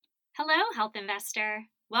Hello, Health Investor.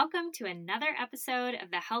 Welcome to another episode of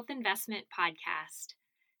the Health Investment Podcast.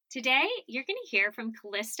 Today, you're going to hear from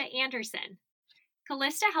Kallista Andersen.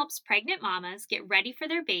 Kallista helps pregnant mamas get ready for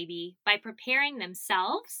their baby by preparing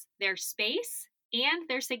themselves, their space, and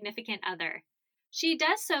their significant other. She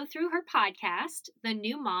does so through her podcast, The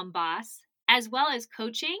New Mom Boss, as well as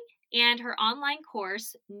coaching and her online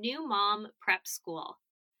course, New Mom Prep School.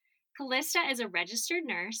 Kallista is a registered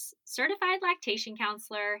nurse, certified lactation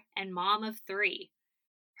counselor, and mom of 3.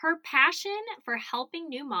 Her passion for helping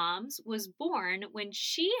new moms was born when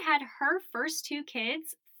she had her first 2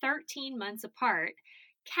 kids 13 months apart,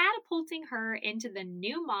 catapulting her into the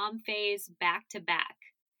new mom phase back to back.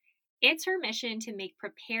 It's her mission to make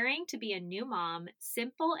preparing to be a new mom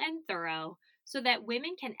simple and thorough so that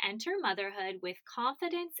women can enter motherhood with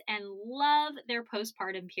confidence and love their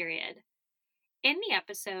postpartum period. In the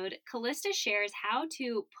episode, Kallista shares how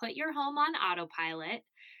to put your home on autopilot,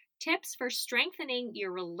 tips for strengthening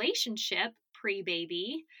your relationship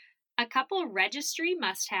pre-baby, a couple registry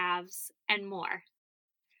must-haves, and more.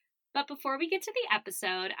 But before we get to the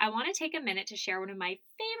episode, I want to take a minute to share one of my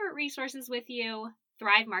favorite resources with you,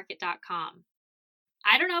 thrivemarket.com.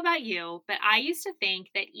 I don't know about you, but I used to think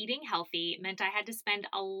that eating healthy meant I had to spend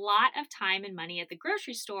a lot of time and money at the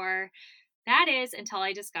grocery store. That is until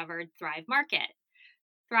I discovered Thrive Market.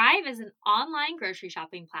 Thrive is an online grocery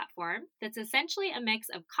shopping platform that's essentially a mix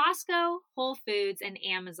of Costco, Whole Foods, and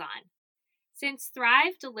Amazon. Since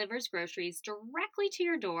Thrive delivers groceries directly to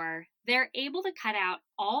your door, they're able to cut out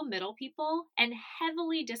all middle people and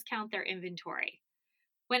heavily discount their inventory.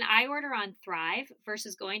 When I order on Thrive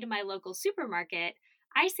versus going to my local supermarket,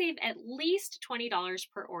 I save at least $20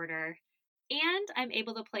 per order, and I'm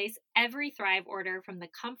able to place every Thrive order from the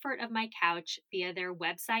comfort of my couch via their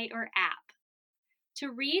website or app.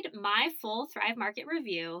 To read my full Thrive Market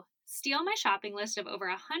review, steal my shopping list of over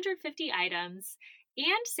 150 items,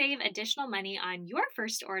 and save additional money on your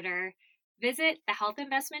first order, visit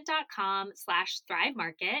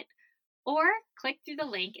thehealthinvestment.com/thrivemarket or click through the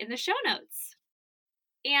link in the show notes.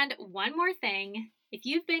 And one more thing, if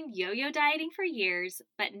you've been yo-yo dieting for years,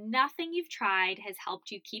 but nothing you've tried has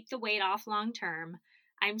helped you keep the weight off long term,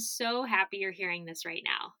 I'm so happy you're hearing this right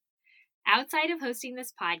now. Outside of hosting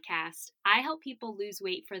this podcast, I help people lose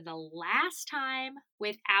weight for the last time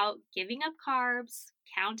without giving up carbs,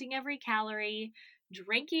 counting every calorie,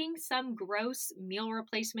 drinking some gross meal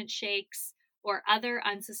replacement shakes, or other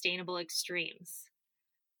unsustainable extremes.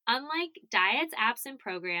 Unlike diets, apps, and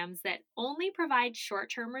programs that only provide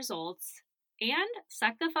short-term results and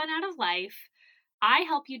suck the fun out of life, I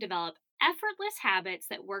help you develop effortless habits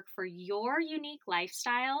that work for your unique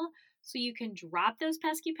lifestyle so you can drop those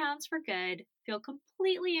pesky pounds for good, feel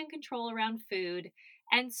completely in control around food,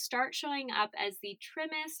 and start showing up as the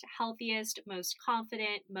trimmest, healthiest, most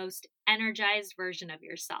confident, most energized version of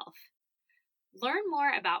yourself. Learn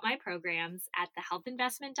more about my programs at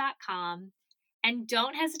thehealthinvestment.com. And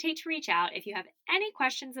don't hesitate to reach out if you have any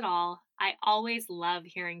questions at all. I always love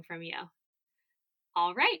hearing from you.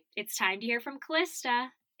 All right, it's time to hear from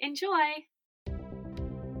Kallista. Enjoy!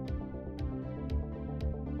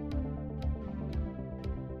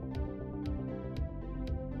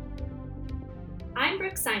 I'm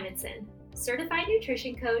Brooke Simonson, certified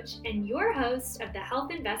nutrition coach and your host of the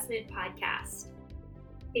Health Investment Podcast.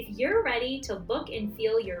 If you're ready to look and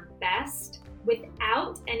feel your best,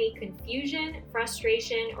 without any confusion,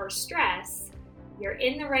 frustration, or stress, you're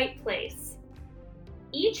in the right place.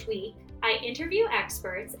 Each week, I interview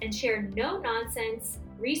experts and share no-nonsense,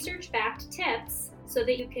 research-backed tips so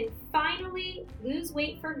that you can finally lose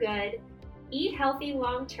weight for good, eat healthy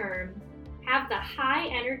long-term, have the high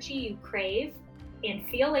energy you crave, and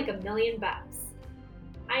feel like $1,000,000.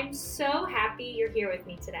 I'm so happy you're here with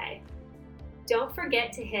me today. Don't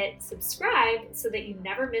forget to hit subscribe so that you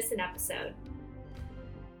never miss an episode.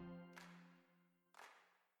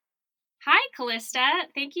 Hi, Kallista.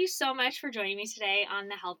 Thank you so much for joining me today on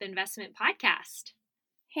the Health Investment Podcast.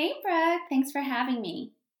 Hey, Brooke. Thanks for having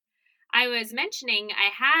me. I was mentioning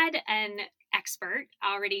I had an expert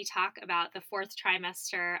already talk about the 4th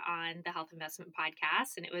trimester on the Health Investment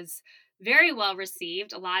Podcast, and it was very well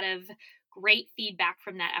received. A lot of great feedback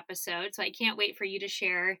from that episode. So I can't wait for you to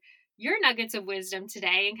share your nuggets of wisdom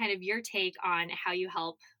today and kind of your take on how you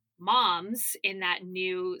help moms in that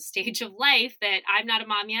new stage of life that I'm not a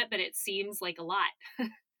mom yet, but it seems like a lot.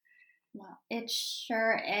 Well, it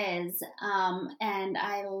sure is. And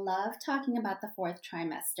I love talking about the 4th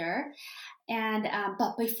trimester. And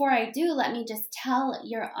but before I do, let me just tell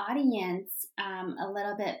your audience a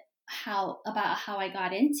little bit about how I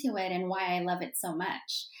got into it and why I love it so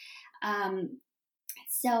much.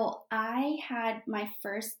 So I had my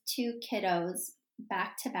first two kiddos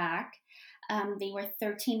back to back. They were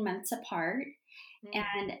 13 months apart. Mm.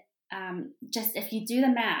 And just if you do the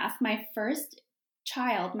math, my first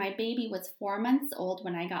child, my baby was 4 months old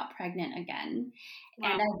when I got pregnant again.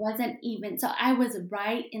 And Wow. I wasn't even, so I was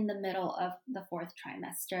right in the middle of the fourth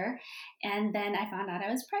trimester. And then I found out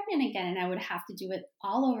I was pregnant again, and I would have to do it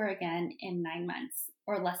all over again in 9 months,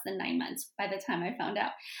 or less than 9 months by the time I found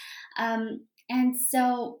out. And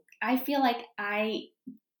so I feel like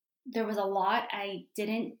there was a lot I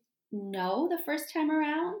didn't know the first time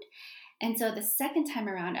around. And so the second time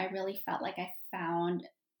around, I really felt like I found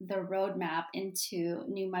the roadmap into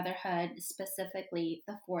new motherhood, specifically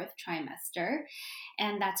the fourth trimester.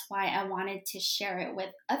 And that's why I wanted to share it with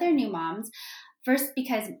other new moms. First,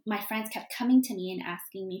 because my friends kept coming to me and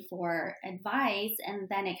asking me for advice. And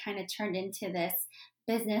then it kind of turned into this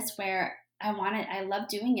business where I love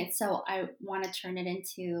doing it. So I want to turn it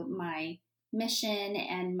into my mission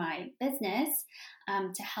and my business,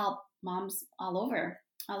 to help moms all over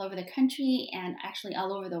the country, and actually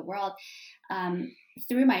all over the world,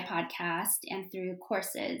 through my podcast and through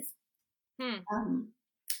courses. Um,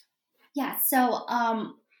 yeah, so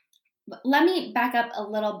let me back up a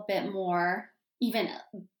little bit more, even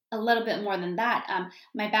a little bit more than that.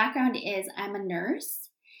 My background is I'm a nurse,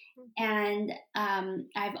 and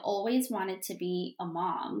I've always wanted to be a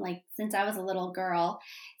mom, like since I was a little girl.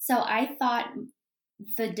 So I thought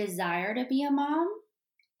the desire to be a mom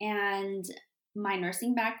and my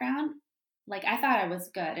nursing background, like I thought I was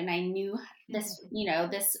good, and I knew this,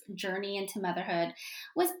 this journey into motherhood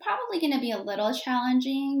was probably going to be a little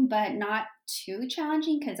challenging, but not too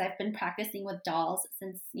challenging, because I've been practicing with dolls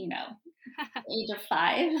since, the age of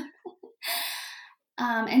 5.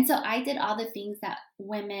 And so I did all the things that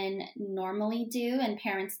women normally do and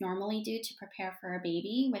parents normally do to prepare for a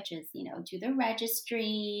baby, which is, do the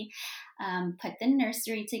registry, put the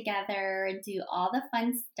nursery together, do all the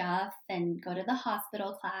fun stuff, and go to the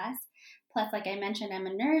hospital class. Plus, like I mentioned, I'm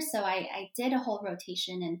a nurse, so I did a whole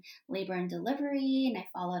rotation in labor and delivery, and I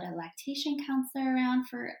followed a lactation counselor around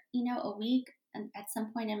for, a week at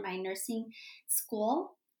some point in my nursing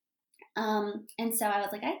school. And so I was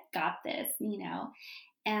like, I got this,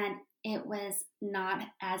 and it was not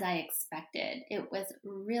as I expected. It was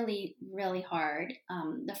really, really hard,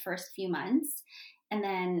 the first few months. And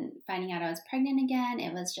then finding out I was pregnant again,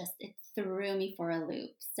 it threw me for a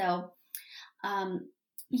loop. So,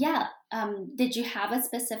 did you have a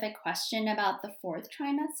specific question about the fourth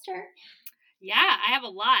trimester? Yeah, I have a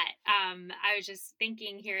lot. I was just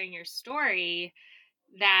thinking, hearing your story,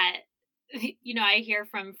 that, I hear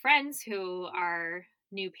from friends who are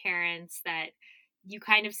new parents that you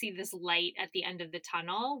kind of see this light at the end of the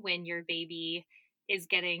tunnel when your baby is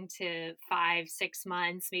getting to 5, 6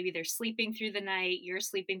 months. Maybe they're sleeping through the night, you're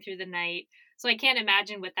sleeping through the night. So I can't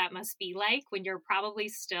imagine what that must be like when you're probably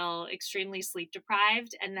still extremely sleep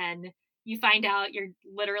deprived, and then you find out you're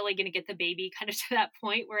literally going to get the baby kind of to that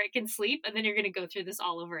point where it can sleep, and then you're going to go through this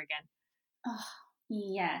all over again. Oh,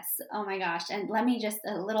 yes. Oh my gosh. And let me just,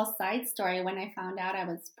 a little side story. When I found out I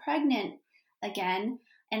was pregnant again,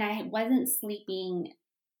 and I wasn't sleeping,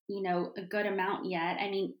 a good amount yet. I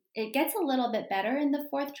mean, it gets a little bit better in the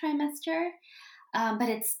fourth trimester, but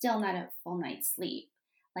it's still not a full night's sleep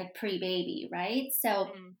like pre-baby, right? So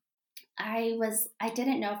I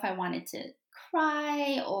didn't know if I wanted to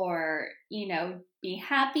cry or, be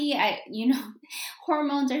happy.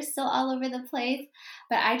 Hormones are still all over the place,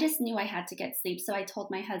 but I just knew I had to get sleep. So I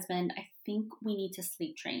told my husband, I think we need to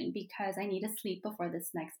sleep train because I need to sleep before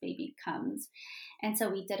this next baby comes. And so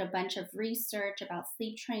we did a bunch of research about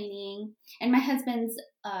sleep training, and my husband's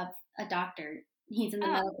a doctor. He's in the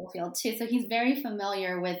medical field too. So he's very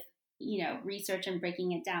familiar with, research and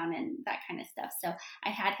breaking it down and that kind of stuff. So I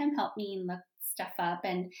had him help me and look stuff up,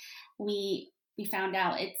 and we found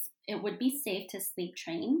out it would be safe to sleep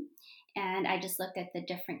train. And I just looked at the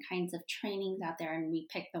different kinds of trainings out there, and we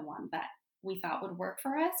picked the one that we thought would work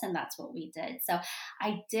for us, and that's what we did. So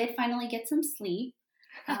I did finally get some sleep.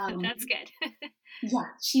 That's good.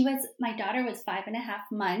 Yeah, my daughter was 5.5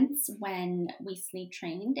 months when we sleep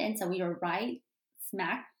trained, and so we were right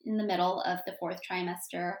smack in the middle of the fourth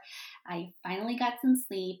trimester. I finally got some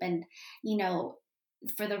sleep, and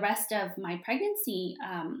for the rest of my pregnancy,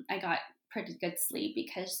 I got pretty good sleep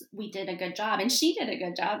because we did a good job, and she did a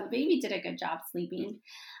good job. The baby did a good job sleeping.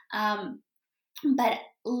 But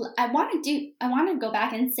I want to go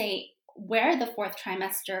back and say where the fourth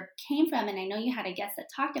trimester came from. And I know you had a guest that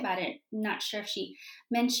talked about it. I'm not sure if she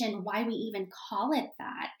mentioned why we even call it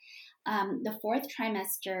that. The fourth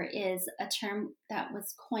trimester is a term that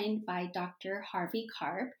was coined by Dr. Harvey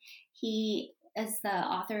Karp. He is the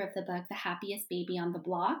author of the book, The Happiest Baby on the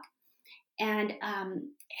Block. And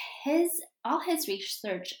all his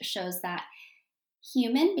research shows that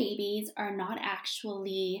human babies are not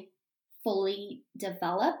actually fully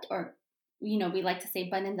developed, or, we like to say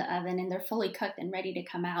bun in the oven, and they're fully cooked and ready to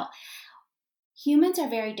come out. Humans are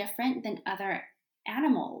very different than other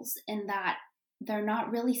animals in that they're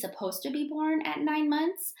not really supposed to be born at 9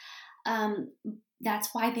 months. That's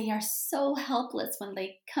why they are so helpless when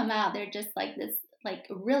they come out. They're just like this, like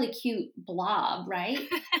really cute blob, right?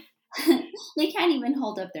 They can't even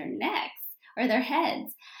hold up their necks or their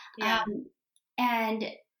heads. Yeah. And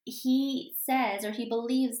he says, or he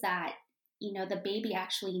believes that, the baby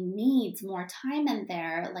actually needs more time in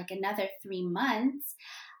there, like another 3 months.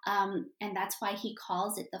 And that's why he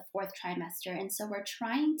calls it the 4th trimester. And so we're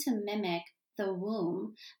trying to mimic the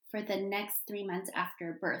womb for the next 3 months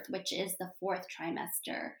after birth, which is the 4th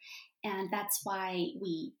trimester. And that's why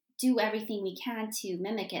we do everything we can to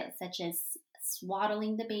mimic it, such as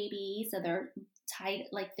swaddling the baby so they're tied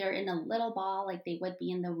like they're in a little ball like they would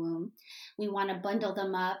be in the womb. We want to bundle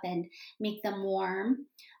them up and make them warm.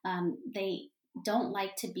 They don't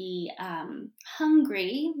like to be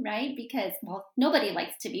hungry, right? Because, well, nobody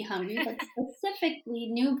likes to be hungry, but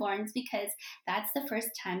specifically newborns, because that's the first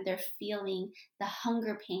time they're feeling the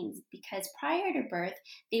hunger pains, because prior to birth,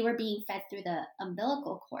 they were being fed through the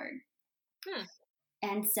umbilical cord.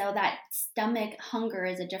 And so that stomach hunger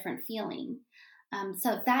is a different feeling.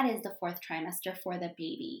 So that is the 4th trimester for the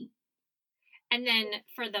baby. And then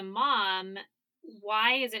for the mom,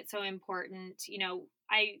 why is it so important?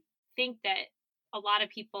 I think that a lot of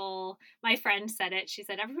people, my friend said it, she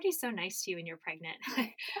said, everybody's so nice to you when you're pregnant.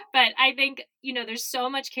 But I think, there's so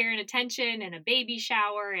much care and attention and a baby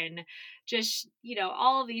shower and just,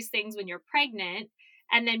 all of these things when you're pregnant.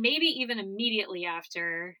 And then maybe even immediately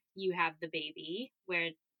after you have the baby, where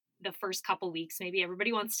the first couple weeks, maybe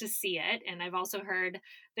everybody wants to see it. And I've also heard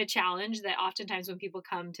the challenge that oftentimes when people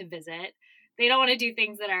come to visit, they don't want to do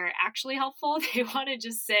things that are actually helpful. They want to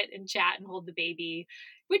just sit and chat and hold the baby,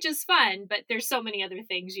 which is fun, but there's so many other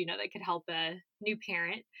things, that could help a new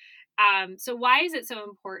parent. So why is it so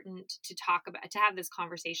important to have this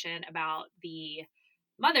conversation about the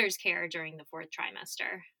mother's care during the 4th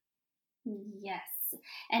trimester? Yes.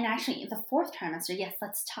 And actually the 4th trimester, yes,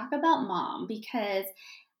 let's talk about mom, because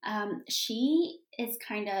she is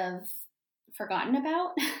kind of forgotten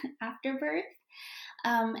about after birth.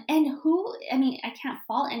 I can't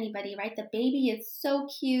fault anybody, right? The baby is so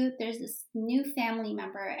cute. There's this new family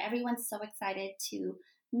member. Everyone's so excited to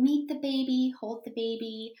meet the baby, hold the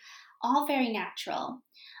baby, all very natural.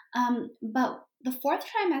 But the 4th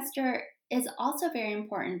trimester is also very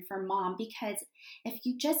important for mom, because if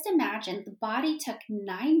you just imagine the body took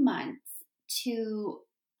 9 months to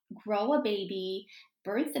grow a baby,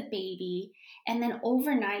 birth a baby, and then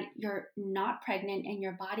overnight you're not pregnant and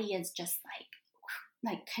your body is just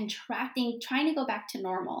like contracting, trying to go back to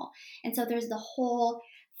normal. And so there's the whole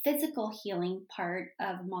physical healing part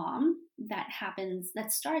of mom that happens,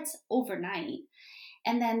 that starts overnight.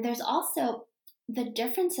 And then there's also the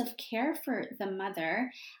difference of care for the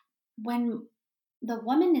mother. When the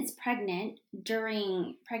woman is pregnant,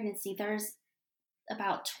 during pregnancy, there's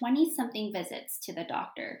about 20 something visits to the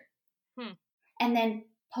doctor. And then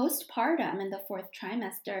postpartum in the 4th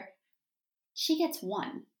trimester, she gets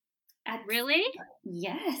 1. Really?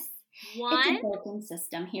 Yes. 1? It's a broken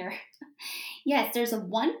system here. Yes, there's a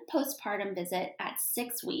 1 postpartum visit at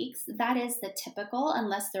 6 weeks. That is the typical,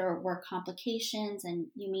 unless there were complications and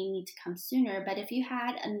you may need to come sooner. But if you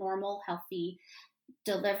had a normal, healthy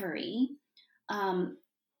delivery,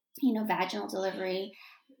 vaginal delivery,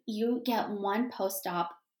 you get 1 post-op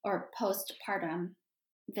or postpartum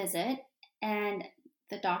visit, and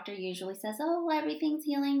the doctor usually says, oh, everything's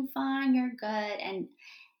healing fine, you're good. And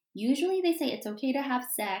usually they say it's okay to have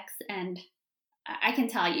sex, and I can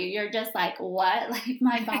tell you, you're just like, what? Like,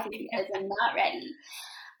 my body is not ready.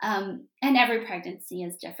 And every pregnancy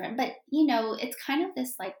is different, but it's kind of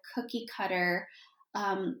this like cookie cutter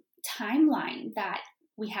timeline that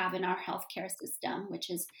we have in our healthcare system, which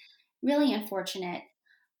is really unfortunate.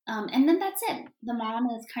 And then that's it. The mom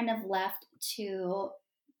is kind of left to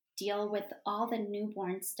deal with all the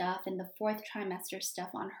newborn stuff and the 4th trimester stuff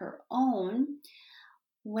on her own,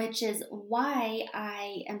 which is why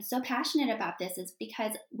I am so passionate about this, is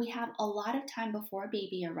because we have a lot of time before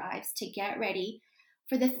baby arrives to get ready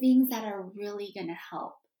for the things that are really going to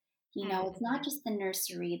help. It's not just the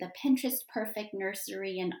nursery, the Pinterest perfect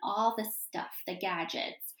nursery and all the stuff, the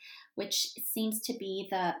gadgets, which seems to be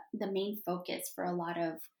the main focus for a lot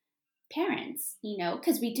of parents,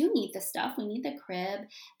 because we do need the stuff. We need the crib,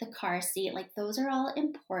 the car seat, like those are all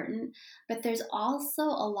important. But there's also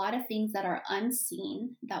a lot of things that are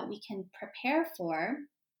unseen that we can prepare for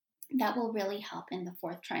that will really help in the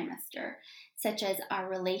fourth trimester, such as our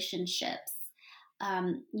relationships,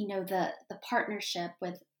 the partnership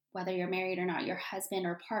with whether you're married or not, your husband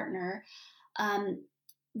or partner,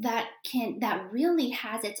 that really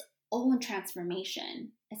has its own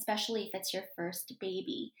transformation, especially if it's your first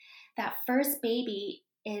baby. That first baby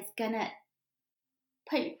is gonna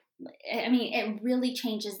it really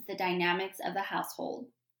changes the dynamics of the household.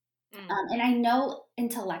 And I know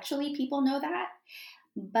intellectually people know that,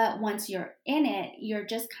 but once you're in it, you're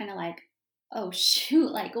just kind of like, oh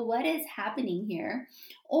shoot, like what is happening here?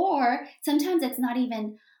 Or sometimes it's not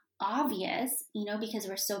even obvious, because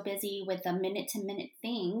we're so busy with the minute to minute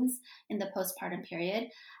things in the postpartum period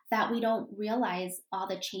that we don't realize all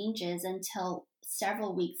the changes until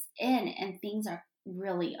several weeks in, and things are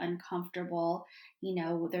really uncomfortable.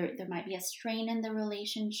 There might be a strain in the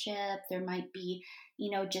relationship. There might be,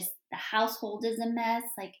 just the household is a mess.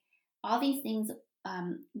 Like all these things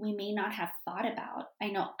we may not have thought about. I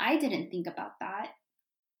know I didn't think about that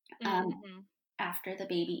after the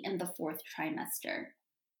baby in the fourth trimester.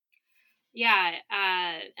 Yeah.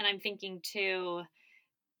 And I'm thinking too,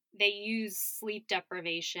 they use sleep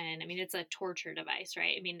deprivation. I mean, it's a torture device,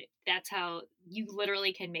 right? I mean, that's how you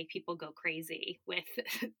literally can make people go crazy with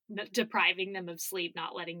depriving them of sleep,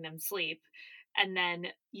 not letting them sleep. And then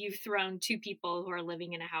you've thrown two people who are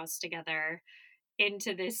living in a house together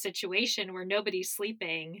into this situation where nobody's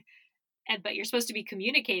sleeping, but you're supposed to be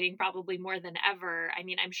communicating probably more than ever. I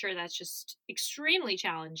mean, I'm sure that's just extremely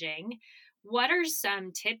challenging. What are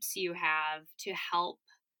some tips you have to help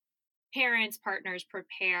parents, partners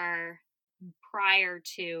prepare prior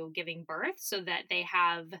to giving birth so that they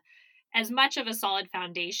have as much of a solid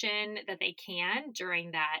foundation that they can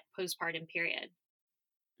during that postpartum period?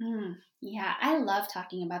 Yeah, I love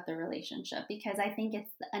talking about the relationship because I think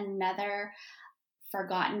it's another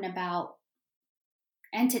forgotten about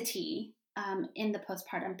entity in the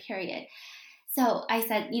postpartum period. So I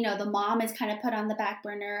said, the mom is kind of put on the back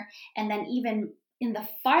burner, and then even in the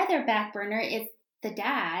farther back burner is the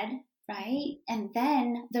dad, right? And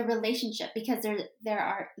then the relationship, because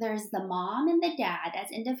there's the mom and the dad as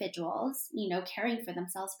individuals, caring for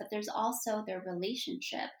themselves, but there's also their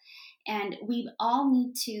relationship. And we all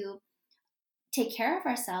need to take care of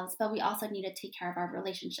ourselves, but we also need to take care of our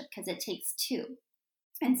relationship because it takes two.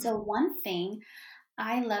 And so one thing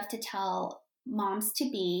I love to tell moms to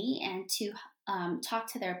be and to talk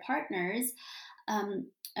to their partners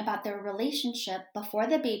about their relationship before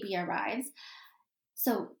the baby arrives.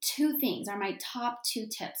 So two things are my top two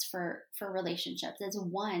tips for relationships is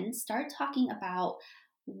one, start talking about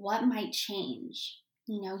what might change.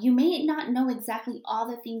 You may not know exactly all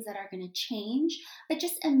the things that are going to change, but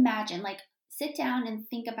just imagine, like sit down and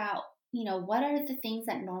think about, what are the things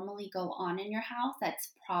that normally go on in your house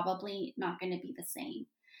that's probably not going to be the same.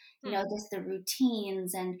 Just the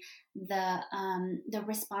routines and the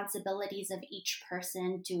responsibilities of each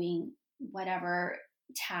person doing whatever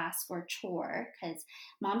task or chore, because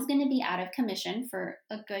mom's going to be out of commission for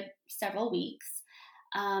a good several weeks.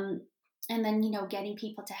 And then, getting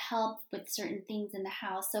people to help with certain things in the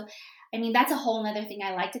house. So, I mean, that's a whole nother thing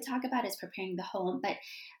I like to talk about is preparing the home. But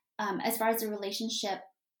as far as the relationship,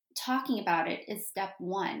 talking about it is step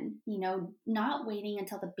one, not waiting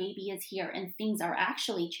until the baby is here and things are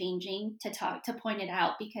actually changing to point it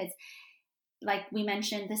out, because like we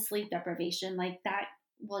mentioned, the sleep deprivation, like that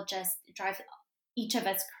will just drive each of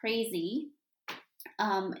us crazy.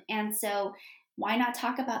 And so why not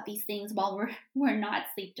talk about these things while we're not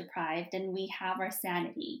sleep deprived and we have our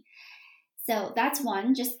sanity? So that's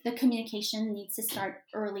one, just the communication needs to start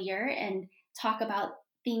earlier and talk about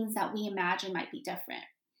things that we imagine might be different.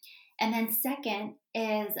 And then second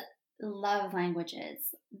is love languages.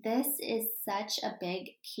 This is such a big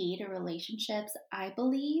key to relationships, I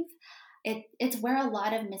believe. It's where a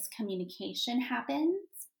lot of miscommunication happens.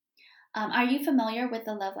 Are you familiar with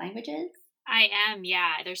the love languages? I am,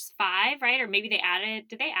 yeah. There's 5, right? Or maybe did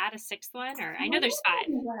they add a 6th one? Or I know there's 5.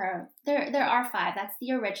 There are 5. That's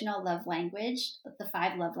the original love language, the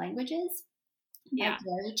 5 love languages by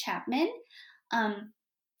Gary Chapman.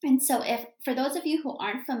 And so for those of you who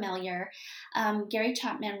aren't familiar, Gary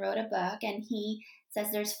Chapman wrote a book and he says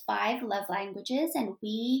there's 5 love languages and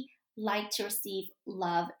we like to receive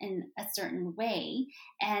love in a certain way.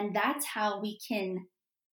 And that's how we can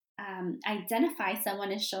identify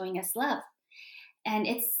someone as showing us love. And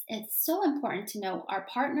it's so important to know our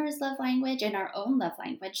partner's love language and our own love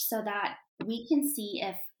language so that we can see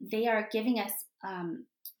if they are giving us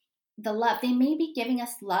the love. They may be giving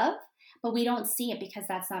us love, but we don't see it because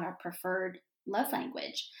that's not our preferred love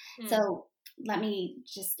language. So let me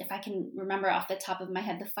just, if I can remember off the top of my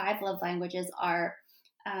head, the 5 love languages are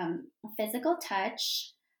physical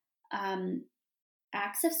touch,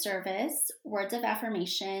 acts of service, words of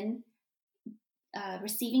affirmation,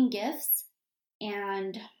 receiving gifts,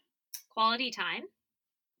 and quality time.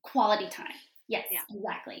 Quality time. Yes, yeah.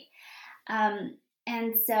 Exactly.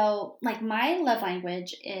 And so, like, my love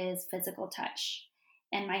language is physical touch,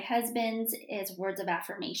 and my husband's is words of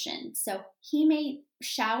affirmation. So he may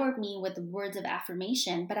shower me with words of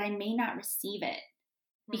affirmation, but I may not receive it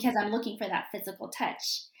because I'm looking for that physical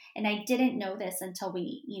touch. And I didn't know this until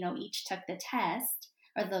we, each took the test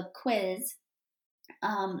or the quiz.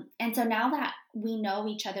 And so now that we know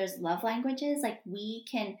each other's love languages, like, we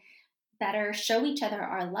can better show each other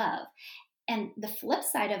our love. And the flip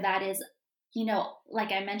side of that is,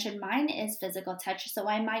 like I mentioned, mine is physical touch. So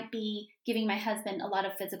I might be giving my husband a lot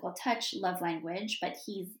of physical touch love language, but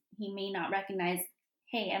he may not recognize,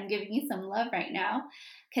 hey, I'm giving you some love right now,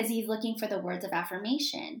 because he's looking for the words of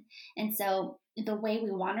affirmation. And so the way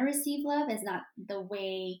we want to receive love is not the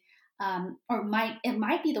way, it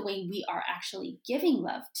might be the way we are actually giving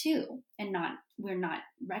love too, and we're not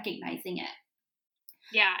recognizing it.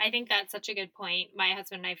 Yeah, I think that's such a good point. My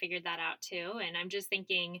husband and I figured that out too. And I'm just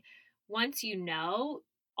thinking, once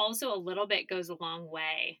also a little bit goes a long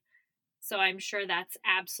way. So I'm sure that's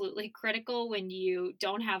absolutely critical when you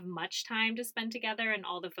don't have much time to spend together and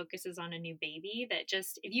all the focus is on a new baby, that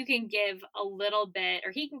just, if you can give a little bit,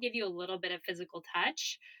 or he can give you a little bit of physical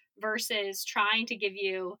touch versus trying to give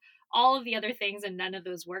you all of the other things and none of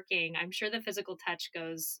those working, I'm sure the physical touch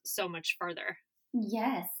goes so much further.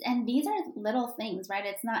 Yes, and these are little things, right?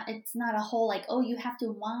 It's not a whole, like, oh, you have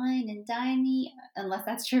to wine and dine me, unless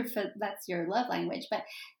that's your love language. But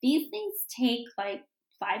these things take like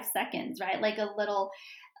 5 seconds, right? Like a little,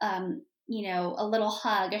 a little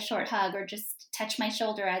hug, a short hug, or just touch my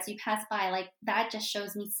shoulder as you pass by. Like, that just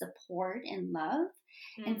shows me support and love.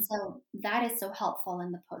 And so that is so helpful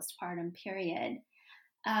in the postpartum period.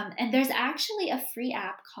 And there's actually a free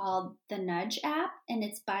app called the Nudge app, and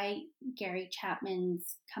it's by Gary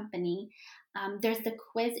Chapman's company. There's the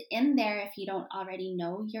quiz in there if you don't already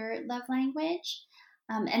know your love language.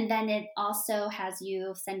 And then it also has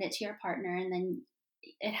you send it to your partner, and then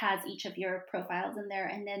it has each of your profiles in there.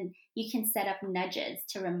 And then you can set up nudges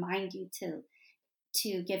to remind you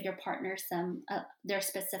to give your partner some their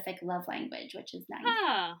specific love language, which is nice.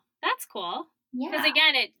 Oh, that's cool. Yeah. Because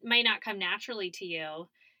again, it might not come naturally to you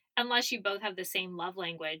unless you both have the same love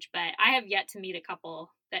language. But I have yet to meet a couple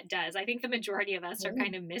that does. I think the majority of us are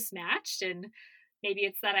kind of mismatched, and maybe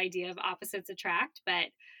it's that idea of opposites attract. But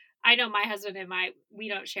I know my husband and we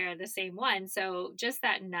don't share the same one. So just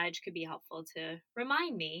that nudge could be helpful to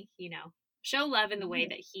remind me, show love in the way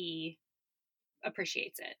that he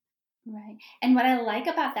appreciates it. Right. And what I like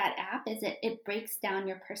about that app is it breaks down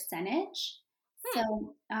your percentage.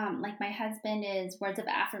 So, like, my husband is words of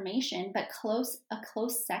affirmation, but a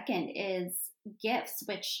close second is gifts,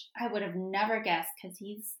 which I would have never guessed, because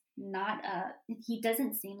he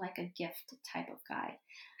doesn't seem like a gift type of guy.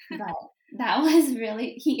 But that was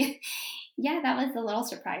really, that was a little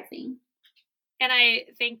surprising. And I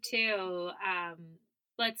think too,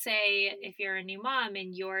 let's say if you're a new mom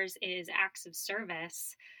and yours is acts of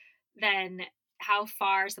service, then how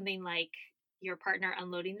far something like your partner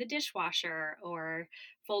unloading the dishwasher or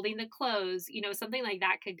folding the clothes, something like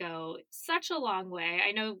that could go such a long way.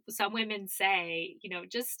 I know some women say,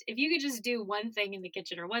 just if you could just do one thing in the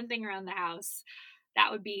kitchen or one thing around the house,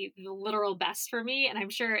 that would be the literal best for me. And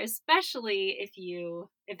I'm sure, especially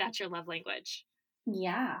if that's your love language.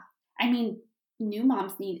 Yeah. I mean, new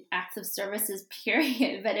moms need acts of services,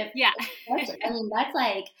 period. But that's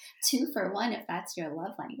like 2 for 1 if that's your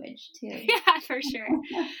love language too. Yeah, for sure.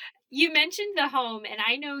 You mentioned the home, and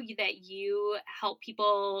I know that you help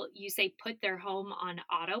people, you say, put their home on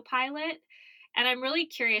autopilot. And I'm really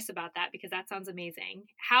curious about that because that sounds amazing.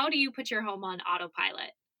 How do you put your home on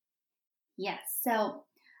autopilot? Yes. So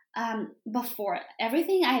before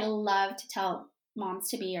everything, I love to tell moms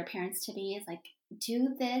to be or parents to be is like,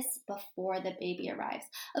 do this before the baby arrives.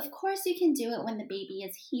 Of course, you can do it when the baby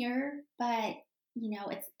is here, but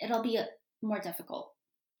it'll be more difficult.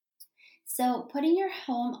 So putting your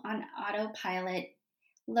home on autopilot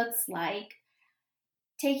looks like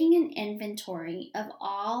taking an inventory of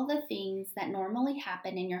all the things that normally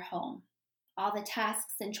happen in your home, all the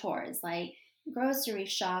tasks and chores like grocery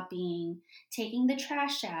shopping, taking the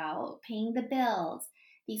trash out, paying the bills,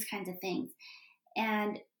 these kinds of things.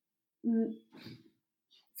 And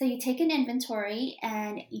so you take an inventory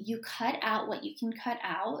and you cut out what you can cut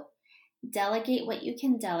out, delegate what you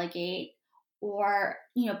can delegate, or,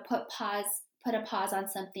 put a pause on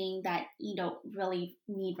something that you don't really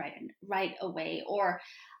need right away, or,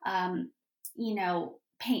 um,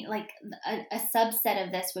 paint, like a subset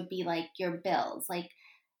of this would be like your bills, like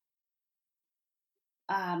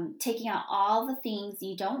taking out all the things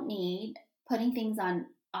you don't need, putting things on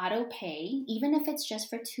auto pay, even if it's just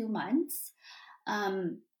for 2 months,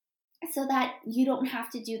 um, so that you don't have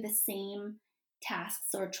to do the same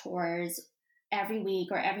tasks or chores every week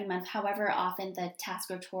or every month, however often the task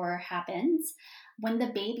or chore happens when the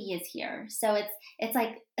baby is here. So it's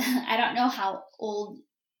like I don't know how old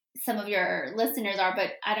some of your listeners are,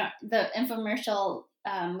 but I don't the infomercial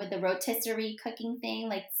with the rotisserie cooking thing,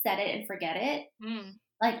 like set it and forget it, Mm.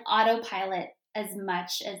 like autopilot as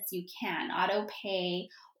much as you can, auto pay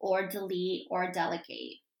or delete or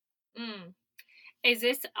delegate. Mm. Is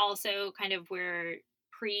this also kind of where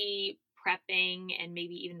pre-prepping and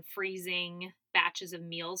maybe even freezing batches of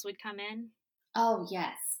meals would come in? Oh,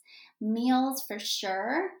 yes. Meals for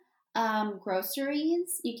sure.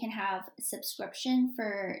 Groceries, you can have a subscription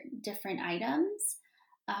for different items,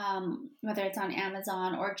 whether it's on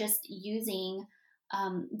Amazon or just using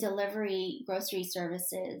delivery grocery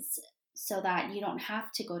services so that you don't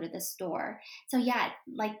have to go to the store. So, yeah,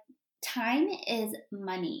 like time is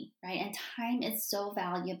money, right? And time is so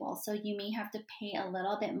valuable. So, you may have to pay a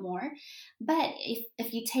little bit more. But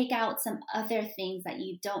if you take out some other things that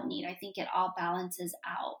you don't need, I think it all balances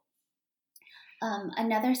out.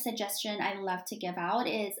 Another suggestion I love to give out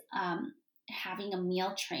is having a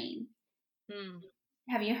meal train. Mm.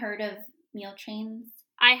 Have you heard of meal trains?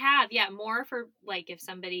 I have, yeah, more for like if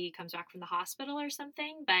somebody comes back from the hospital or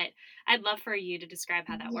something, but I'd love for you to describe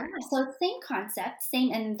how that Yeah, works. so same concept,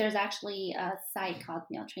 same, and there's actually a site called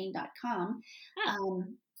mealtrain.com. Huh.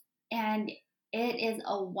 Um, and it is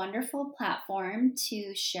a wonderful platform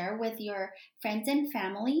to share with your friends and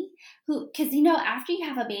family who, because after you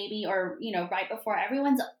have a baby, or right before,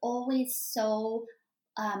 everyone's always so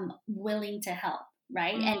willing to help,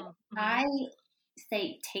 right? And Mm. Hmm. I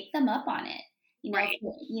say take them up on it. Right.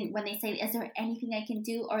 When they say, "Is there anything I can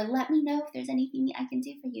do?" or "Let me know if there's anything I can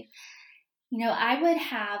do for you." I would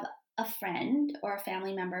have a friend or a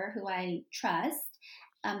family member who I trust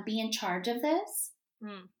be in charge of this,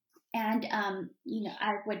 Mm. and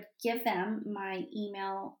I would give them my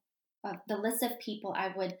email of the list of people I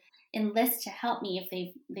would enlist to help me if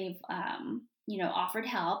they've offered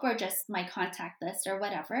help, or just my contact list or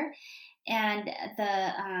whatever. And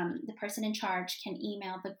the person in charge can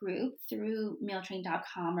email the group through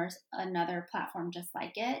mealtrain.com or another platform just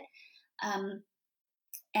like it. Um,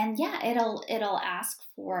 and yeah, it'll ask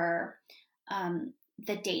for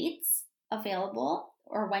the dates available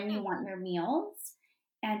or when you Hmm. want your meals,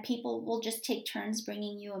 and people will just take turns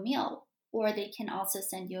bringing you a meal, or they can also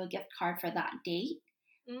send you a gift card for that date,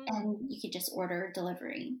 Mm. and you could just order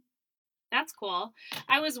delivery. That's cool.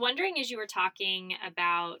 I was wondering as you were talking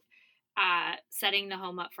about setting the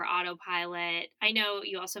home up for autopilot. I know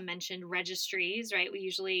you also mentioned registries, right?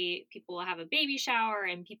 People will have a baby shower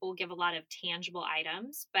and people give a lot of tangible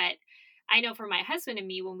items. But I know for my husband and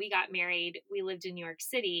me, when we got married, we lived in New York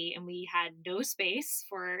City and we had no space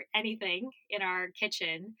for anything in our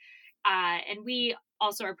kitchen. And we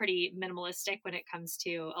also are pretty minimalistic when it comes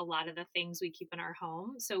to a lot of the things we keep in our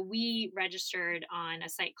home. So we registered on a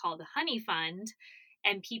site called Honey Fund,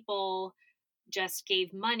 and people just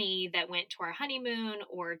gave money that went to our honeymoon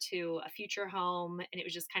or to a future home. And it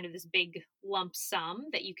was just kind of this big lump sum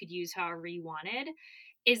that you could use however you wanted.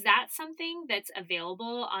 Is that something that's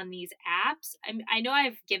available on these apps? I know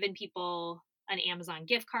I've given people an Amazon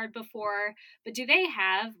gift card before, but do they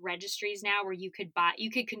have registries now where you could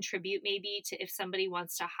contribute maybe to if somebody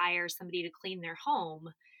wants to hire somebody to clean their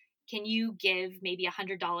home? Can you give maybe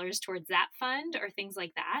 $100 towards that fund or things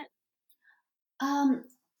like that? Um,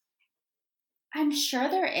 I'm sure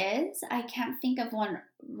there is. I can't think of one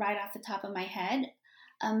right off the top of my head.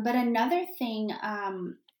 But another thing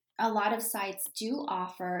a lot of sites do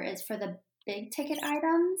offer is for the big ticket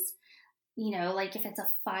items. Like if it's a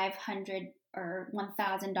 500 or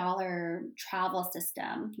 $1,000 travel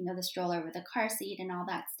system, the stroller with the car seat and all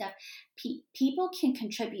that stuff, people can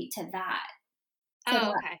contribute to that, so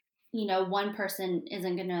Oh, that, okay. one person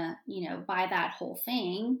isn't going to, buy that whole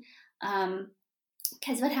thing.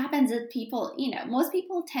 Because what happens is most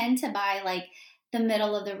people tend to buy like the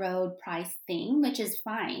middle of the road price thing, which is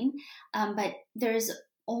fine. But there's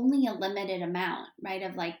only a limited amount, right,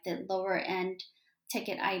 of like the lower end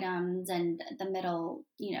ticket items and the middle,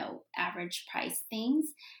 average price things.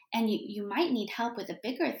 And you might need help with the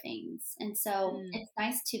bigger things. And so Mm. it's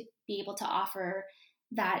nice to be able to offer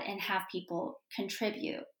that and have people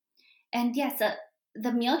contribute. And yes,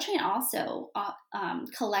 the meal train also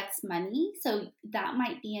collects money, so that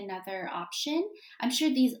might be another option. I'm sure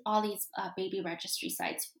all these baby registry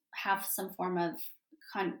sites have some form of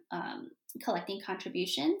collecting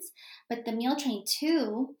contributions, but the meal train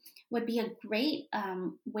too would be a great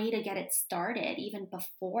way to get it started even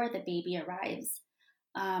before the baby arrives.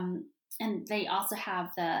 And they also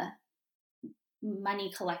have the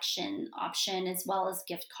money collection option as well as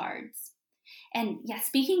gift cards. And yeah,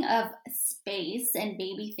 speaking of space and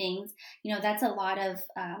baby things, that's a lot of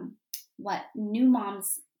what new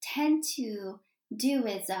moms tend to do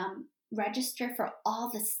is register for all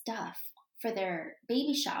the stuff for their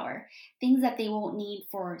baby shower, things that they won't need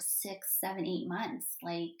for 6, 7, 8 months,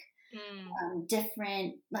 like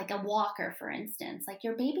different, like a walker, for instance. Like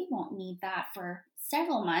your baby won't need that for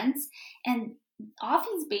several months. And all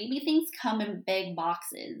these baby things come in big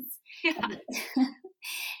boxes. Yeah.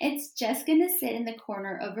 It's just going to sit in the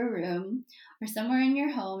corner of a room or somewhere in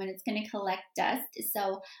your home, and it's going to collect dust.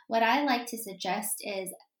 So what I like to suggest is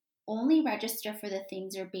only register for the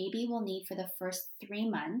things your baby will need for the first 3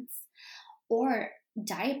 months, or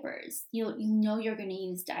diapers. You're going to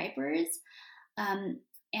use diapers. And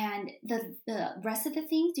the rest of the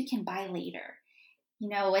things you can buy later.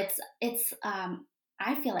 It's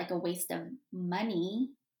I feel like a waste of money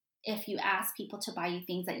if you ask people to buy you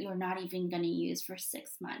things that you're not even going to use for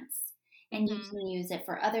 6 months. And you can use it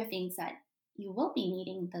for other things that you will be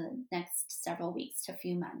needing the next several weeks to a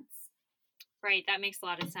few months. Right. That makes a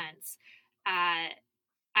lot of sense.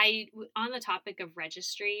 On the topic of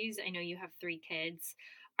registries, I know you have 3 kids.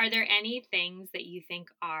 Are there any things that you think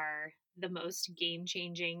are the most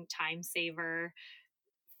game-changing, time-saver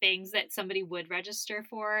things that somebody would register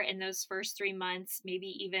for in those first 3 months? Maybe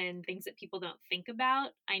even things that people don't think about.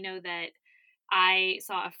 I know that I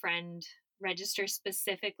saw a friend register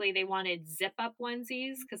specifically. They wanted zip-up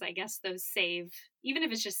onesies because I guess those save, even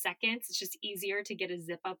if it's just seconds, it's just easier to get a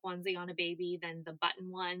zip-up onesie on a baby than the button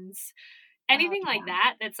ones. Anything like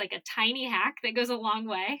that that's like a tiny hack that goes a long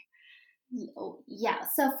way. Yeah.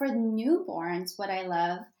 So for newborns, what I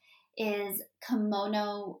love is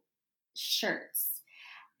kimono shirts.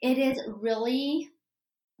 It is really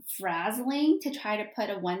frazzling to try to put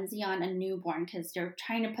a onesie on a newborn because they're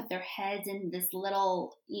trying to put their heads in this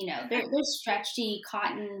little, they're stretchy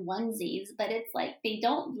cotton onesies, but it's like they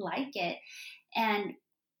don't like it. And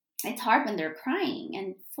it's hard when they're crying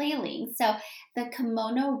and flailing. So the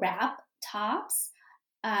kimono wrap tops,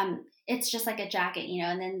 it's just like a jacket,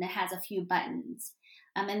 and then it has a few buttons.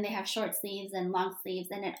 And they have short sleeves and long sleeves.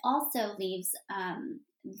 And it also leaves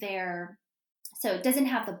so it doesn't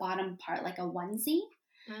have the bottom part like a onesie,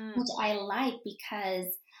 which I like because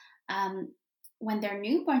when they're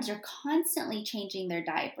newborns, they're constantly changing their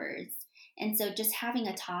diapers. And so just having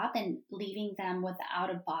a top and leaving them without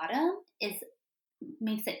a bottom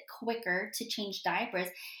makes it quicker to change diapers.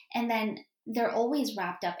 And then they're always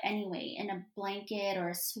wrapped up anyway in a blanket or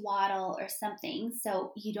a swaddle or something.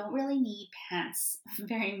 So you don't really need pants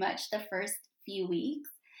very much the first few weeks.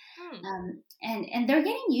 And they're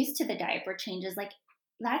getting used to the diaper changes. Like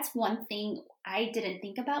that's one thing I didn't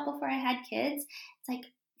think about before I had kids. It's like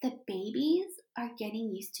the babies are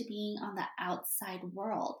getting used to being on the outside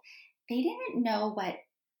world. They didn't know what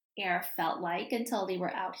air felt like until they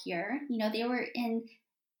were out here. They were in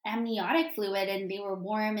amniotic fluid and they were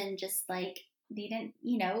warm and just like they didn't,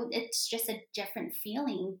 it's just a different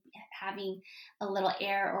feeling having a little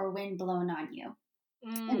air or wind blown on you.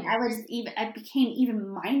 And I became even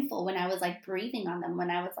mindful when I was like breathing on them, when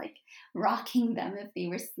I was like rocking them if they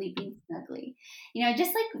were sleeping snugly.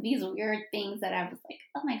 Just like these weird things that I was like,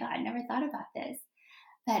 oh my God, I never thought about this.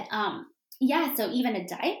 But yeah, so even a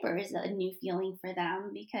diaper is a new feeling for them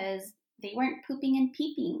because they weren't pooping and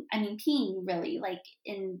peeing really, like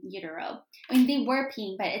in utero. I mean, they were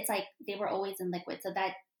peeing, but it's like they were always in liquid, so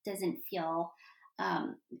that doesn't feel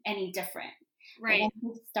any different. Right. But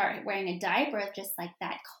once you start wearing a diaper, just like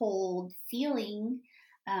that cold feeling,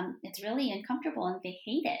 it's really uncomfortable and they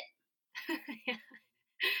hate it. Yeah,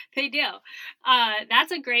 they do.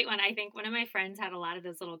 That's a great one. I think one of my friends had a lot of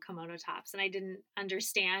those little kimono tops and I didn't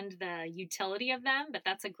understand the utility of them, but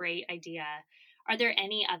that's a great idea. Are there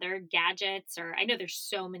any other gadgets, or I know there's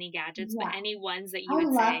so many gadgets, but any ones that you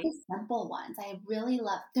would say? I love the simple ones. I really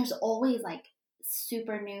love, there's always like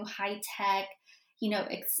super new, high tech,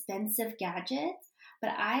 expensive gadgets,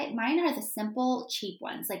 but mine are the simple, cheap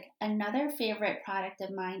ones. Like another favorite product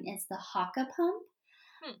of mine is the Haka pump.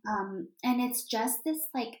 And it's just this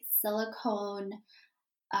like silicone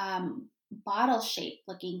bottle shaped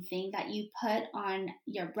looking thing that you put on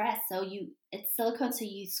your breast. So it's silicone, so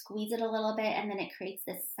you squeeze it a little bit and then it creates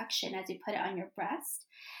this suction as you put it on your breast.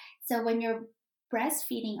 So when you're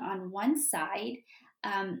breastfeeding on one side,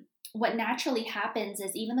 what naturally happens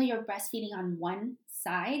is even though you're breastfeeding on one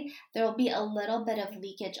side, there will be a little bit of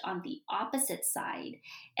leakage on the opposite side.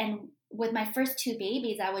 And with my first two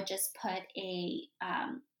babies, I would just put a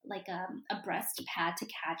breast pad to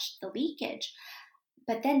catch the leakage.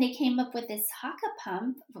 But then they came up with this Haka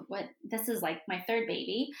pump. This is like my third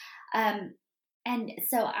baby. And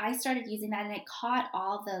so I started using that, and it caught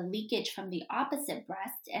all the leakage from the opposite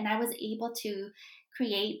breast. And I was able to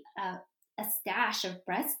create a stash of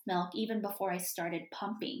breast milk even before I started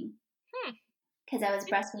pumping. Because I was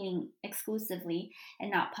breastfeeding exclusively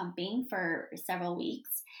and not pumping for several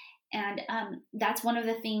weeks. And that's one of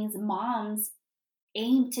the things moms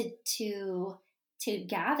aim to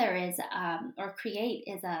gather is or create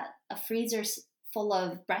is a freezer full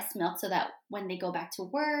of breast milk, so that when they go back to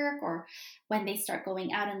work or when they start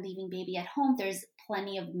going out and leaving baby at home, there's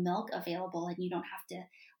plenty of milk available, and you don't have to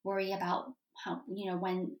worry about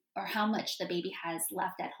when or how much the baby has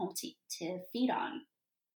left at home to feed on.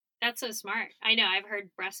 That's so smart. I know I've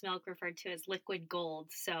heard breast milk referred to as liquid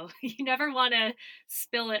gold, so you never want to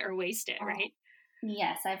spill it or waste it, right?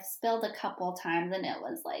 Yes, I've spilled a couple times, and it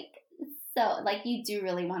was like you do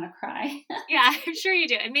really want to cry. Yeah, I'm sure you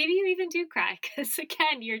do. And maybe you even do cry because,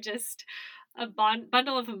 again, you're just a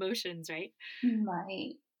bundle of emotions, right?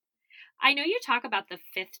 Right. I know you talk about the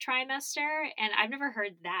 5th trimester, and I've never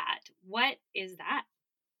heard that. What is that?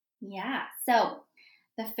 Yeah. So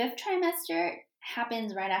the 5th trimester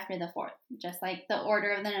happens right after the 4th, just like the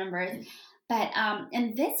order of the numbers. But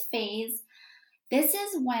in this phase, this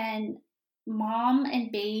is when mom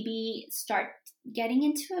and baby start getting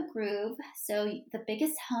into a groove. So the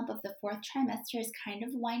biggest hump of the 4th trimester is kind of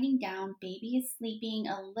winding down. Baby is sleeping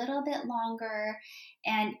a little bit longer,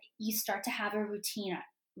 and you start to have a routine,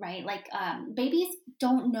 right? Like babies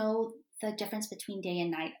don't know the difference between day and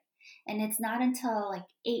night. And it's not until like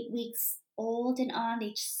 8 weeks old and on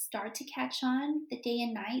they start to catch on the day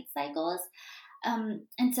and night cycles.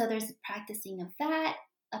 And so there's practicing of that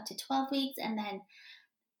up to 12 weeks. And then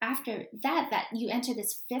after that you enter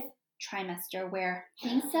this 5th trimester where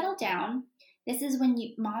things settle down. This is when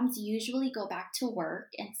moms usually go back to work.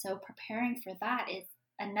 And so preparing for that is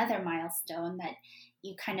another milestone that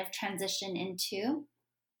you kind of transition into.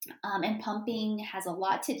 And pumping has a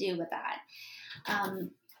lot to do with that.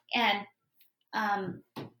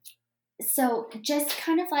 So just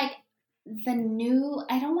kind of like the new,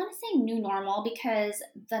 I don't want to say new normal, because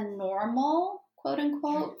the normal, quote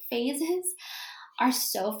unquote, phases are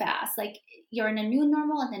so fast. Like you're in a new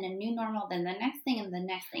normal, and then a new normal, then the next thing, and the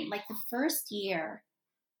next thing. Like the first year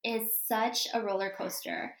is such a roller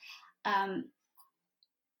coaster. A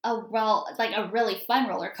really fun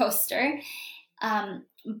roller coaster.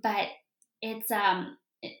 But it's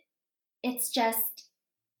just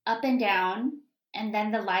up and down. And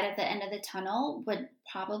then the light at the end of the tunnel would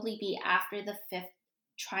probably be after the 5th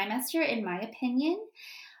trimester, in my opinion,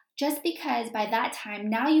 just because by that time,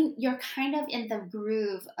 now you're kind of in the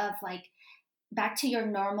groove of like back to your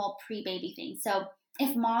normal pre-baby thing. So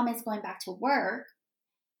if mom is going back to work,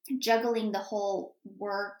 juggling the whole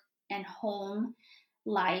work and home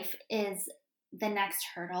life is the next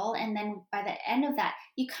hurdle. And then by the end of that,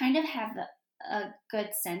 you kind of have a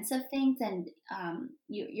good sense of things, and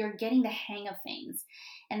you're getting the hang of things.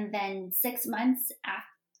 And then 6 months after,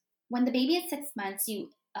 when the baby is 6 months,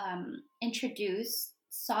 you introduce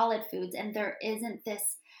solid foods, and there isn't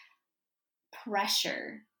this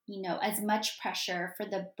pressure, as much pressure for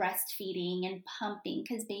the breastfeeding and pumping,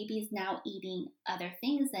 because baby's now eating other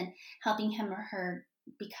things and helping him or her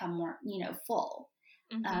become more, full.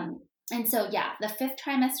 Mm-hmm. And so, yeah, the 5th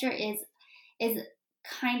trimester is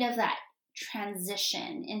kind of that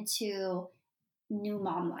transition into new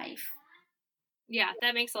mom life. Yeah,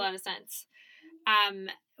 that makes a lot of sense.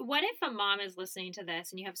 What if a mom is listening to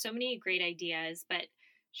this and you have so many great ideas, but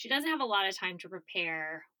she doesn't have a lot of time to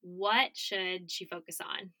prepare? What should she focus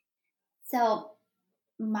on? So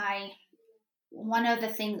one of the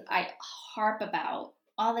things I harp about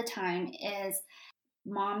all the time is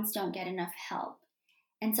moms don't get enough help.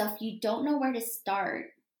 And so if you don't know where to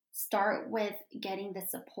start with getting the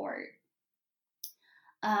support.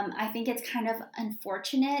 I think it's kind of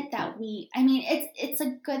unfortunate that it's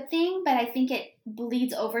a good thing, but I think it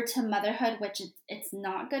bleeds over to motherhood, which it's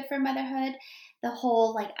not good for motherhood. The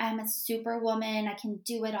whole, like, I'm a superwoman, I can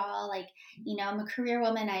do it all. Like, I'm a career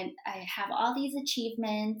woman. I have all these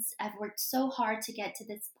achievements. I've worked so hard to get to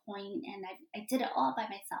this point, and I did it all by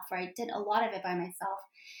myself, or I did a lot of it by myself.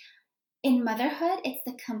 In motherhood, it's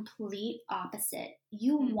the complete opposite.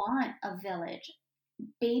 You want a village.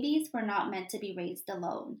 babies were not meant to be raised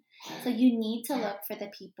alone. So you need to look for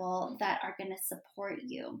the people that are going to support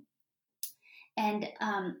you. And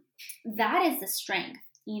that is the strength,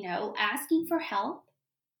 asking for help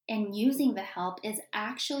and using the help is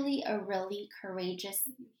actually a really courageous,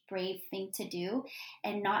 brave thing to do,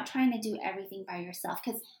 and not trying to do everything by yourself,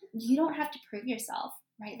 because you don't have to prove yourself,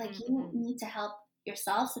 right? Like you need to help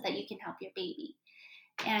yourself so that you can help your baby.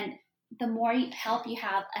 And the more help you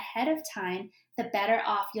have ahead of time, the better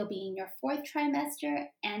off you'll be in your 4th trimester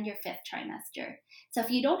and your 5th trimester. So if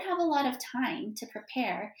you don't have a lot of time to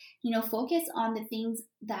prepare, focus on the things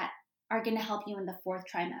that are going to help you in the 4th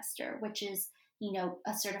trimester, which is,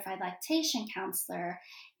 a certified lactation counselor,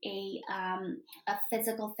 a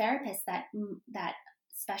physical therapist that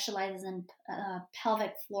specializes in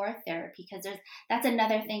pelvic floor therapy, because that's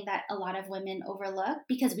another thing that a lot of women overlook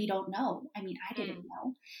because we don't know. I mean, I didn't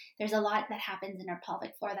know. There's a lot that happens in our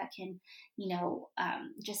pelvic floor that can,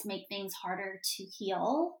 just make things harder to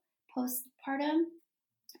heal postpartum.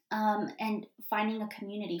 And finding a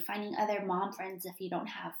community, finding other mom friends if you don't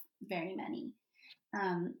have very many.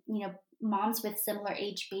 Moms with similar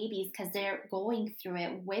age babies, because they're going through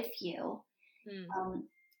it with you.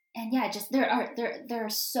 And yeah, just there are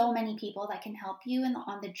so many people that can help you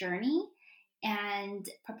on the journey, and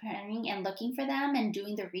preparing and looking for them and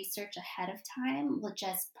doing the research ahead of time will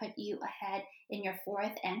just put you ahead in your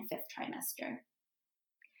 4th and 5th trimester.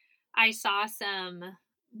 I saw some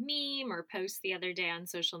meme or post the other day on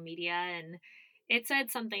social media, and it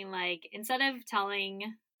said something like, instead of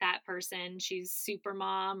telling that person she's super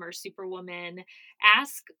mom or superwoman,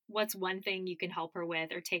 ask what's one thing you can help her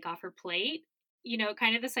with or take off her plate.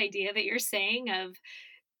 Kind of this idea that you're saying of,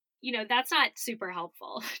 that's not super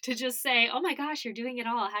helpful to just say, oh my gosh, you're doing it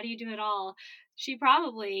all. How do you do it all? She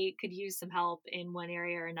probably could use some help in one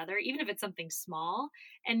area or another, even if it's something small.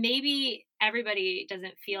 And maybe everybody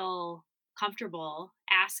doesn't feel comfortable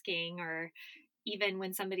asking, or even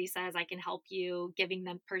when somebody says, I can help you, giving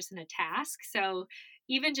them person a task. So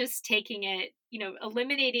even just taking it,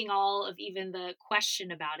 eliminating all of even the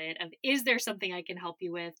question about it of, is there something I can help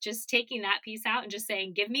you with? Just taking that piece out and just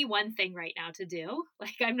saying, give me one thing right now to do.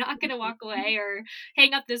 Like, I'm not going to walk away or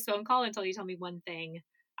hang up this phone call until you tell me one thing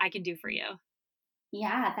I can do for you.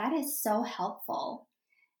 Yeah, that is so helpful.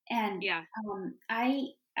 And yeah, I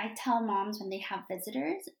tell moms when they have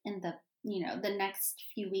visitors in the next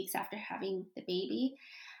few weeks after having the baby,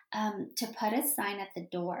 to put a sign at the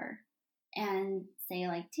door and say,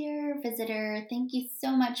 like, dear visitor, thank you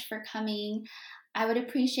so much for coming. I would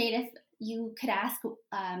appreciate if you could ask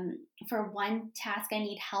for one task I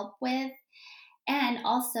need help with. And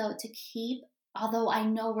also to keep, although I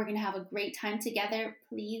know we're going to have a great time together,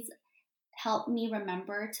 please help me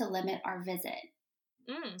remember to limit our visit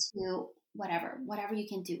to whatever you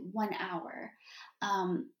can do, 1 hour.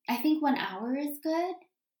 I think 1 hour is good,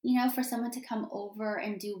 for someone to come over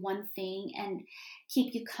and do one thing and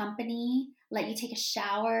keep you company, let you take a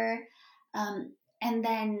shower, and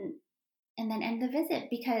then end the visit.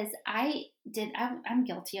 Because I'm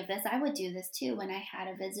guilty of this. I would do this too. When I had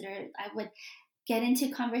a visitor, I would get into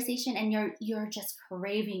conversation, and you're just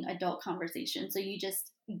craving adult conversation. So you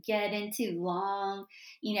just get into long,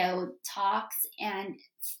 talks, and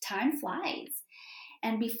time flies.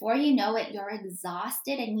 And before you know it, you're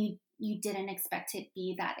exhausted, and you didn't expect to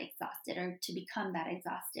be that exhausted or to become that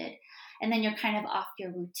exhausted. And then you're kind of off your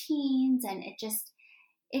routines, and it just,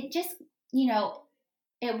 it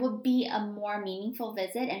would be a more meaningful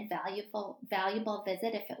visit and valuable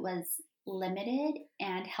visit if it was limited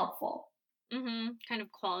and helpful. Kind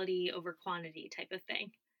of quality over quantity type of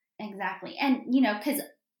thing. Exactly. And,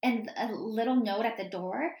 and a little note at the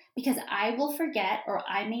door, because I will forget, or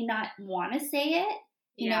I may not want to say it.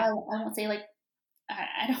 I won't say, like,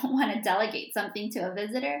 I don't want to delegate something to a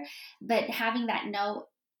visitor, but having that note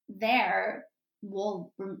there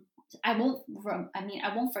I won't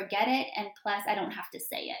forget it. And plus I don't have to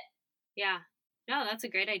say it. Yeah. No, that's a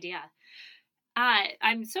great idea.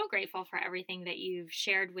 I'm so grateful for everything that you've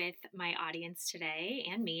shared with my audience today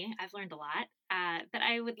and me. I've learned a lot. But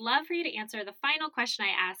I would love for you to answer the final question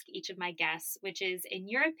I ask each of my guests, which is, in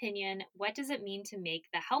your opinion, what does it mean to make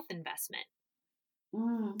the health investment?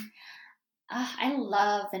 I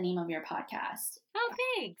love the name of your podcast. Oh,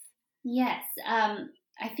 thanks. Yes.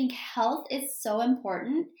 I think health is so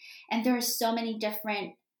important, and there are so many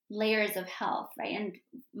different layers of health, right? And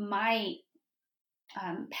my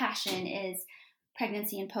passion is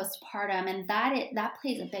pregnancy and postpartum, and that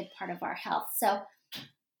plays a big part of our health. So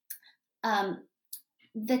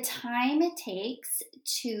the time it takes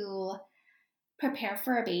to prepare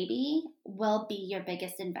for a baby will be your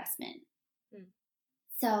biggest investment.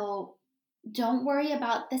 So don't worry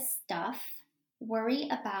about the stuff. Worry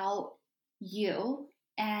about you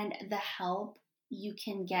and the help you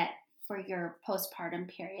can get for your postpartum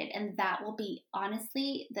period. And that will be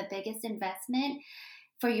honestly the biggest investment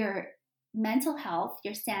for your mental health,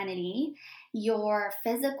 your sanity, your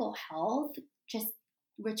physical health, just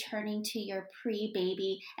returning to your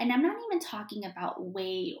pre-baby. And I'm not even talking about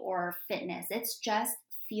weight or fitness. It's just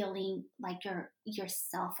feeling like you're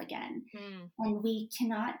yourself again. And we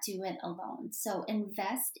cannot do it alone. So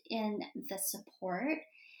invest in the support,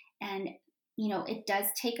 and it does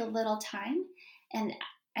take a little time, and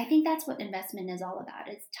I think that's what investment is all about,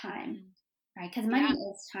 is time, right? Because money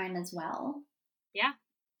is time as well. Yeah,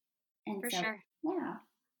 and for so sure. Yeah.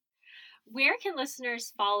 Where can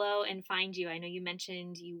listeners follow and find you? I know you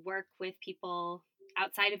mentioned you work with people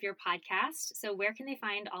outside of your podcast. So where can they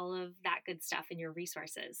find all of that good stuff and your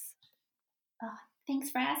resources? Oh,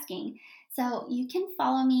 thanks for asking. So you can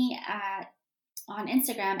follow me on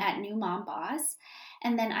Instagram at New Mom Boss.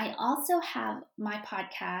 And then I also have my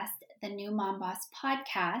podcast, the New Mom Boss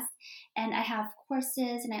Podcast. And I have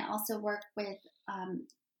courses, and I also work with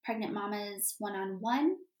pregnant mamas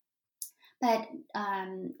one-on-one. But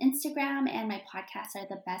Instagram and my podcast are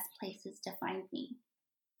the best places to find me.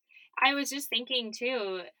 I was just thinking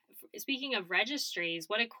too, speaking of registries,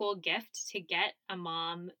 what a cool gift to get a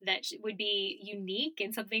mom that would be unique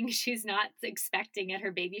and something she's not expecting at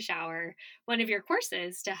her baby shower. One of your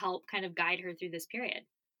courses to help kind of guide her through this period.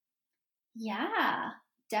 Yeah,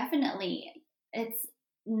 definitely. It's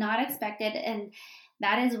not expected. And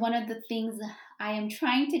that is one of the things I am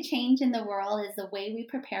trying to change in the world, is the way we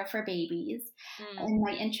prepare for babies. In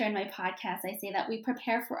my intro and my podcast, I say that we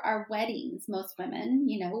prepare for our weddings, most women,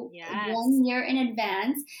 Yes. 1 year in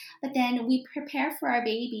advance. But then we prepare for our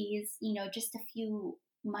babies, just a few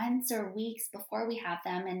months or weeks before we have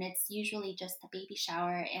them. And it's usually just the baby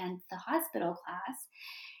shower and the hospital class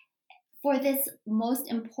for this most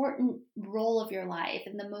important role of your life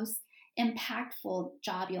and the most impactful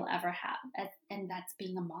job you'll ever have, and that's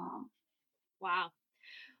being a mom. Wow.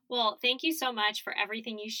 Well, thank you so much for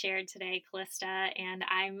everything you shared today, Kallista, and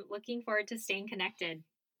I'm looking forward to staying connected.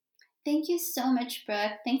 Thank you so much,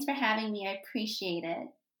 Brooke. Thanks for having me. I appreciate it.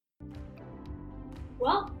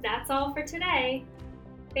 Well, that's all for today.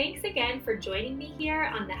 Thanks again for joining me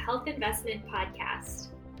here on the Health Investment Podcast.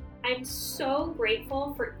 I'm so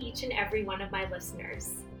grateful for each and every one of my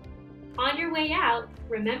listeners. On your way out,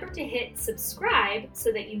 remember to hit subscribe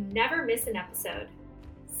so that you never miss an episode.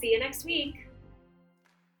 See you next week.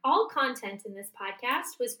 All content in this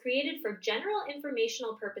podcast was created for general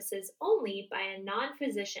informational purposes only by a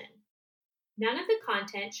non-physician. None of the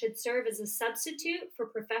content should serve as a substitute for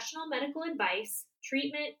professional medical advice,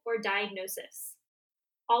 treatment, or diagnosis.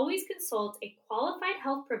 Always consult a qualified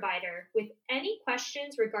health provider with any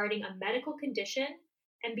questions regarding a medical condition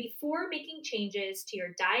and before making changes to your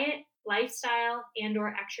diet, lifestyle,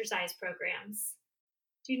 and/or exercise programs.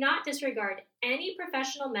 Do not disregard any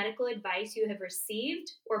professional medical advice you have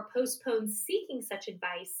received or postpone seeking such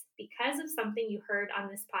advice because of something you heard on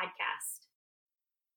this podcast.